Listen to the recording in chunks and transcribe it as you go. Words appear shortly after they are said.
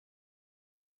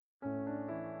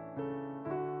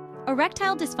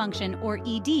Erectile dysfunction, or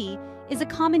ED, is a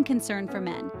common concern for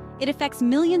men. It affects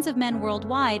millions of men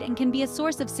worldwide and can be a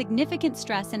source of significant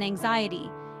stress and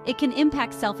anxiety. It can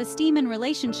impact self-esteem and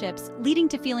relationships, leading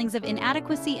to feelings of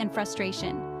inadequacy and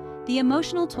frustration. The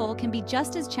emotional toll can be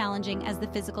just as challenging as the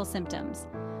physical symptoms.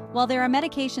 While there are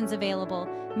medications available,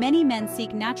 many men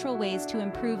seek natural ways to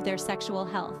improve their sexual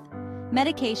health.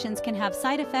 Medications can have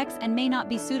side effects and may not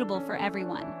be suitable for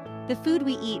everyone. The food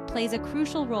we eat plays a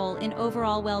crucial role in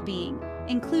overall well-being,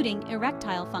 including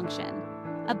erectile function.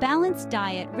 A balanced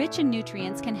diet rich in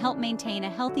nutrients can help maintain a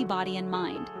healthy body and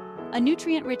mind. A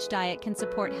nutrient-rich diet can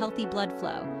support healthy blood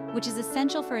flow, which is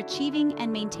essential for achieving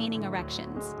and maintaining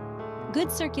erections.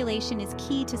 Good circulation is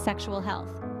key to sexual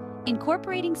health.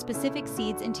 Incorporating specific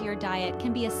seeds into your diet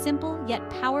can be a simple yet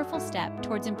powerful step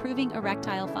towards improving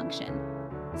erectile function.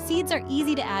 Seeds are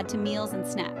easy to add to meals and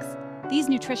snacks. These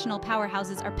nutritional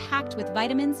powerhouses are packed with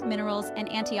vitamins, minerals, and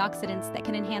antioxidants that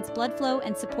can enhance blood flow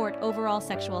and support overall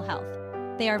sexual health.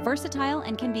 They are versatile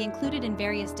and can be included in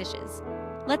various dishes.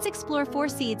 Let's explore 4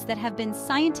 seeds that have been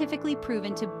scientifically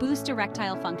proven to boost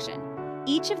erectile function.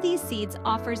 Each of these seeds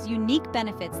offers unique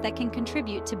benefits that can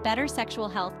contribute to better sexual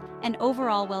health and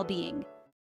overall well-being.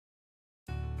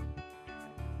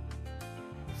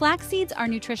 Flax seeds are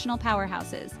nutritional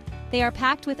powerhouses. They are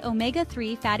packed with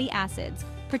omega-3 fatty acids,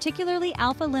 particularly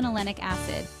alpha-linolenic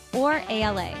acid, or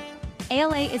ALA.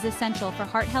 ALA is essential for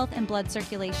heart health and blood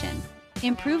circulation.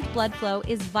 Improved blood flow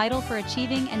is vital for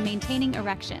achieving and maintaining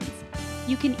erections.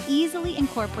 You can easily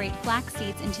incorporate flax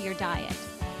seeds into your diet.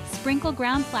 Sprinkle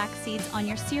ground flax seeds on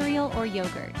your cereal or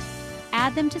yogurt.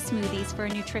 Add them to smoothies for a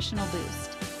nutritional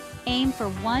boost. Aim for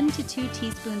 1 to 2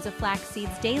 teaspoons of flax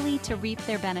seeds daily to reap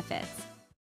their benefits.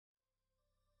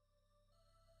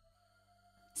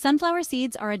 Sunflower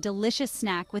seeds are a delicious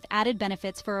snack with added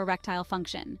benefits for erectile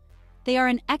function. They are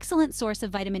an excellent source of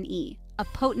vitamin E, a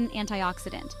potent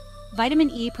antioxidant.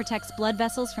 Vitamin E protects blood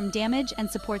vessels from damage and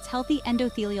supports healthy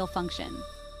endothelial function.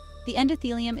 The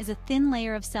endothelium is a thin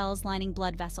layer of cells lining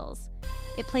blood vessels.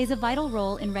 It plays a vital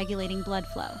role in regulating blood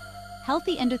flow.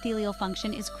 Healthy endothelial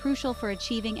function is crucial for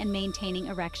achieving and maintaining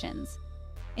erections.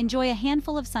 Enjoy a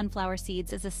handful of sunflower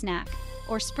seeds as a snack,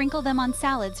 or sprinkle them on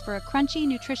salads for a crunchy,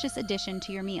 nutritious addition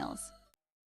to your meals.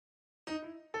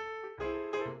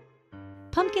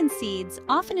 Pumpkin seeds,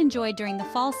 often enjoyed during the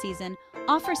fall season,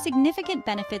 offer significant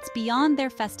benefits beyond their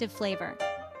festive flavor.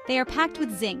 They are packed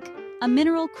with zinc, a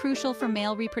mineral crucial for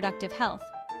male reproductive health.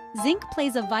 Zinc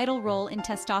plays a vital role in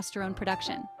testosterone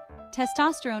production.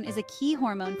 Testosterone is a key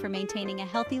hormone for maintaining a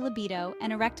healthy libido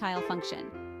and erectile function.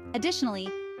 Additionally,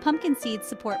 pumpkin seeds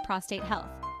support prostate health.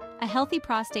 A healthy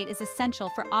prostate is essential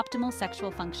for optimal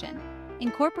sexual function.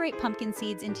 Incorporate pumpkin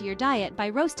seeds into your diet by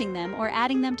roasting them or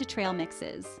adding them to trail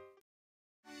mixes.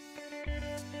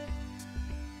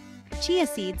 Chia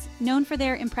seeds, known for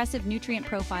their impressive nutrient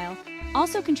profile,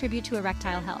 also contribute to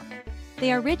erectile health.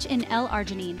 They are rich in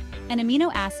L-arginine, an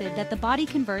amino acid that the body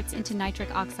converts into nitric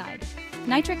oxide.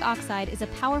 Nitric oxide is a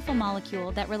powerful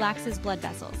molecule that relaxes blood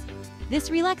vessels.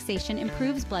 This relaxation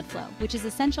improves blood flow, which is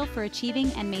essential for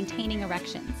achieving and maintaining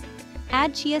erections.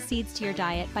 Add chia seeds to your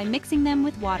diet by mixing them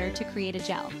with water to create a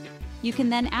gel. You can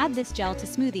then add this gel to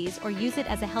smoothies or use it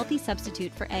as a healthy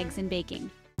substitute for eggs in baking.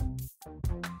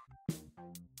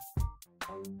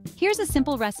 Here's a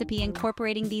simple recipe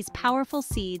incorporating these powerful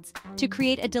seeds to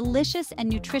create a delicious and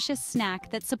nutritious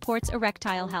snack that supports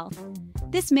erectile health.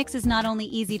 This mix is not only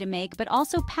easy to make, but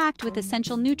also packed with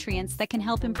essential nutrients that can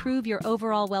help improve your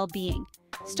overall well-being.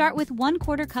 Start with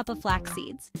 1/4 cup of flax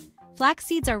seeds. Flax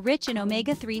seeds are rich in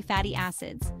omega-3 fatty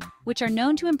acids, which are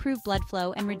known to improve blood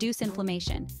flow and reduce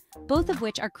inflammation, both of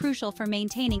which are crucial for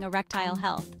maintaining erectile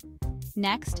health.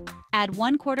 Next, add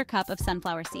 1/4 cup of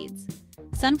sunflower seeds.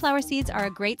 Sunflower seeds are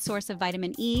a great source of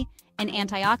vitamin E, an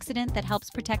antioxidant that helps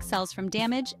protect cells from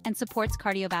damage and supports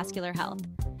cardiovascular health.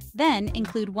 Then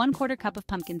include 1/4 cup of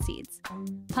pumpkin seeds.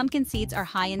 Pumpkin seeds are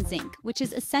high in zinc, which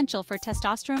is essential for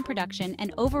testosterone production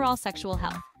and overall sexual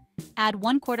health. Add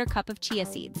 1/4 cup of chia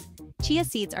seeds. Chia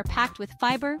seeds are packed with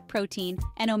fiber, protein,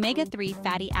 and omega-3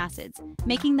 fatty acids,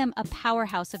 making them a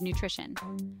powerhouse of nutrition.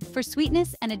 For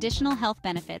sweetness and additional health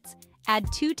benefits,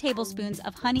 add 2 tablespoons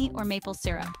of honey or maple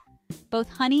syrup. Both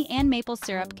honey and maple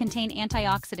syrup contain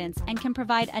antioxidants and can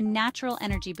provide a natural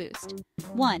energy boost.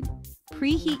 1.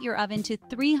 Preheat your oven to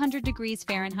 300 degrees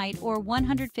Fahrenheit or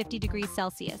 150 degrees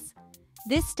Celsius.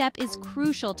 This step is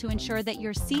crucial to ensure that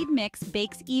your seed mix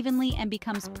bakes evenly and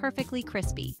becomes perfectly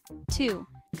crispy. 2.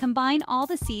 Combine all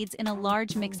the seeds in a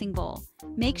large mixing bowl.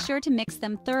 Make sure to mix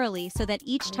them thoroughly so that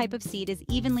each type of seed is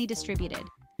evenly distributed.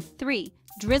 3.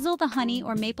 Drizzle the honey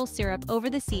or maple syrup over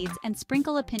the seeds and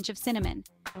sprinkle a pinch of cinnamon.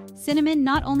 Cinnamon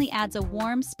not only adds a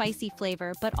warm, spicy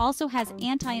flavor but also has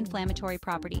anti-inflammatory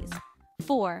properties.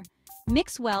 4.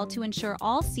 Mix well to ensure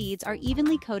all seeds are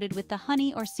evenly coated with the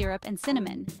honey or syrup and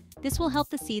cinnamon. This will help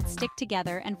the seeds stick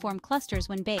together and form clusters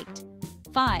when baked.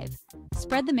 5.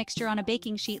 Spread the mixture on a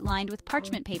baking sheet lined with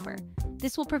parchment paper.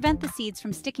 This will prevent the seeds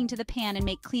from sticking to the pan and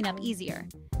make cleanup easier.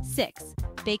 6.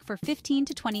 Bake for 15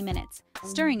 to 20 minutes,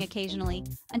 stirring occasionally,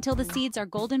 until the seeds are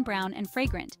golden brown and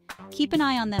fragrant. Keep an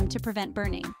eye on them to prevent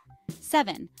burning.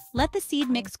 7. Let the seed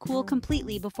mix cool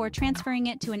completely before transferring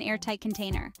it to an airtight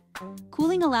container.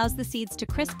 Cooling allows the seeds to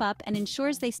crisp up and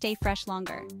ensures they stay fresh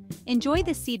longer. Enjoy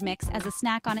this seed mix as a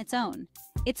snack on its own.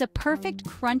 It's a perfect,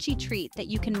 crunchy treat that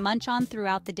you can munch on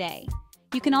throughout the day.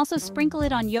 You can also sprinkle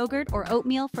it on yogurt or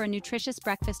oatmeal for a nutritious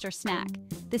breakfast or snack.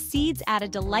 The seeds add a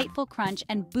delightful crunch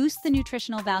and boost the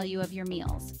nutritional value of your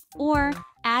meals. Or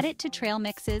add it to trail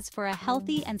mixes for a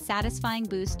healthy and satisfying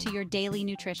boost to your daily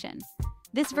nutrition.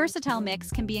 This versatile mix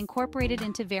can be incorporated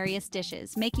into various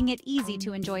dishes, making it easy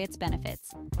to enjoy its benefits.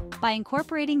 By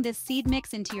incorporating this seed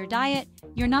mix into your diet,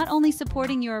 you're not only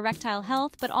supporting your erectile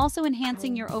health but also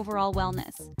enhancing your overall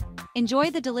wellness. Enjoy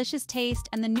the delicious taste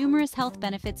and the numerous health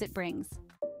benefits it brings.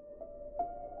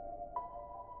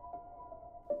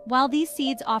 While these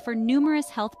seeds offer numerous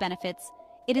health benefits,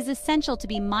 it is essential to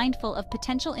be mindful of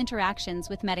potential interactions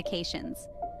with medications.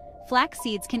 Flax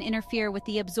seeds can interfere with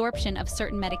the absorption of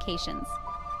certain medications.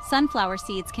 Sunflower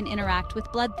seeds can interact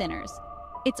with blood thinners.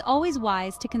 It's always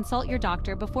wise to consult your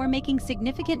doctor before making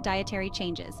significant dietary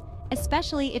changes,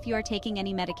 especially if you are taking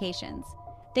any medications.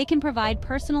 They can provide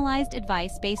personalized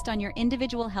advice based on your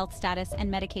individual health status and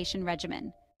medication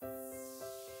regimen.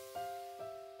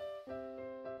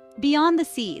 Beyond the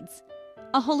seeds,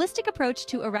 a holistic approach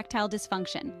to erectile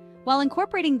dysfunction. While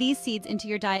incorporating these seeds into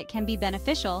your diet can be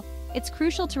beneficial, it's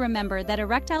crucial to remember that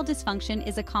erectile dysfunction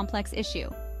is a complex issue.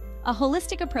 A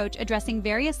holistic approach addressing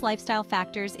various lifestyle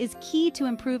factors is key to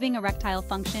improving erectile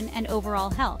function and overall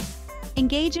health.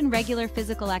 Engage in regular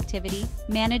physical activity,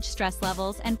 manage stress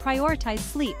levels, and prioritize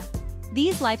sleep.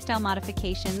 These lifestyle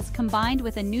modifications, combined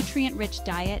with a nutrient-rich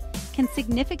diet, can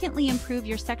significantly improve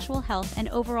your sexual health and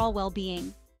overall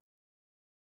well-being.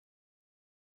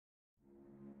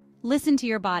 Listen to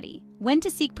your body. When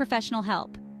to seek professional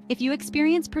help. If you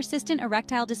experience persistent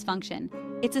erectile dysfunction,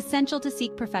 it's essential to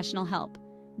seek professional help.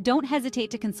 Don't hesitate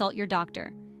to consult your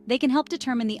doctor. They can help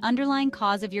determine the underlying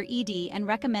cause of your ED and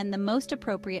recommend the most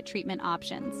appropriate treatment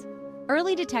options.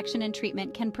 Early detection and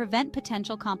treatment can prevent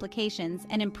potential complications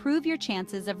and improve your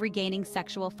chances of regaining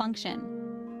sexual function.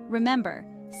 Remember,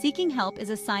 seeking help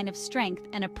is a sign of strength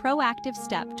and a proactive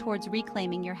step towards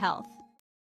reclaiming your health.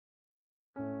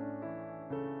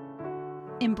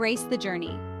 Embrace the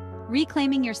journey.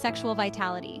 Reclaiming your sexual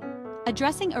vitality.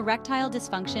 Addressing erectile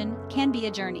dysfunction can be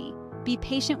a journey. Be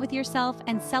patient with yourself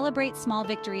and celebrate small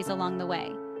victories along the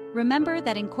way. Remember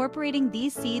that incorporating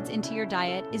these seeds into your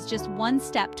diet is just one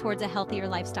step towards a healthier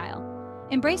lifestyle.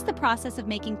 Embrace the process of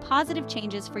making positive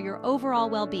changes for your overall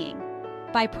well-being.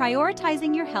 By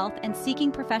prioritizing your health and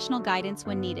seeking professional guidance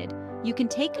when needed, you can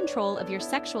take control of your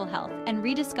sexual health and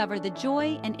rediscover the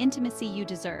joy and intimacy you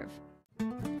deserve.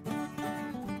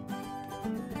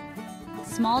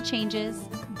 Small changes,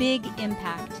 big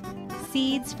impact.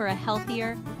 Seeds for a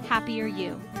healthier, happier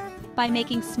you. By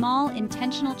making small,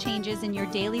 intentional changes in your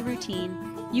daily routine,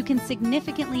 you can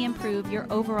significantly improve your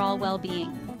overall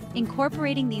well-being.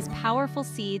 Incorporating these powerful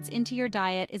seeds into your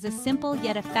diet is a simple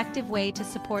yet effective way to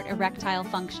support erectile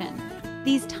function.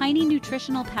 These tiny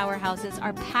nutritional powerhouses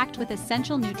are packed with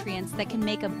essential nutrients that can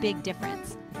make a big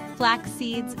difference. Flax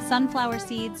seeds, sunflower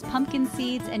seeds, pumpkin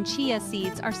seeds, and chia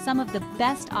seeds are some of the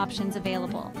best options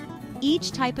available.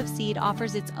 Each type of seed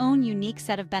offers its own unique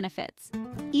set of benefits.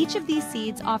 Each of these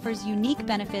seeds offers unique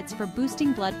benefits for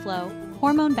boosting blood flow,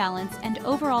 hormone balance, and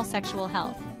overall sexual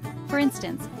health. For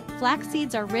instance, flax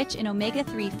seeds are rich in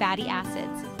omega-3 fatty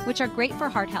acids, which are great for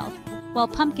heart health, while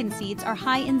pumpkin seeds are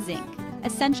high in zinc,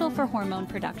 essential for hormone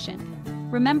production.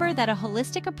 Remember that a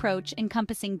holistic approach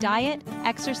encompassing diet,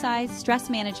 exercise, stress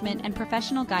management, and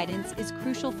professional guidance is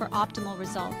crucial for optimal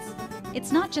results.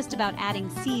 It's not just about adding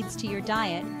seeds to your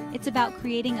diet, it's about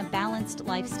creating a balanced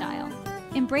lifestyle.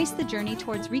 Embrace the journey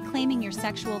towards reclaiming your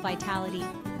sexual vitality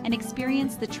and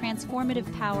experience the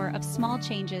transformative power of small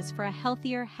changes for a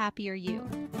healthier, happier you.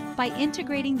 By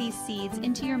integrating these seeds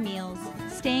into your meals,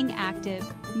 staying active,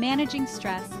 managing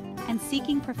stress, and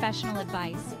seeking professional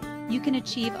advice, you can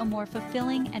achieve a more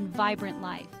fulfilling and vibrant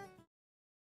life.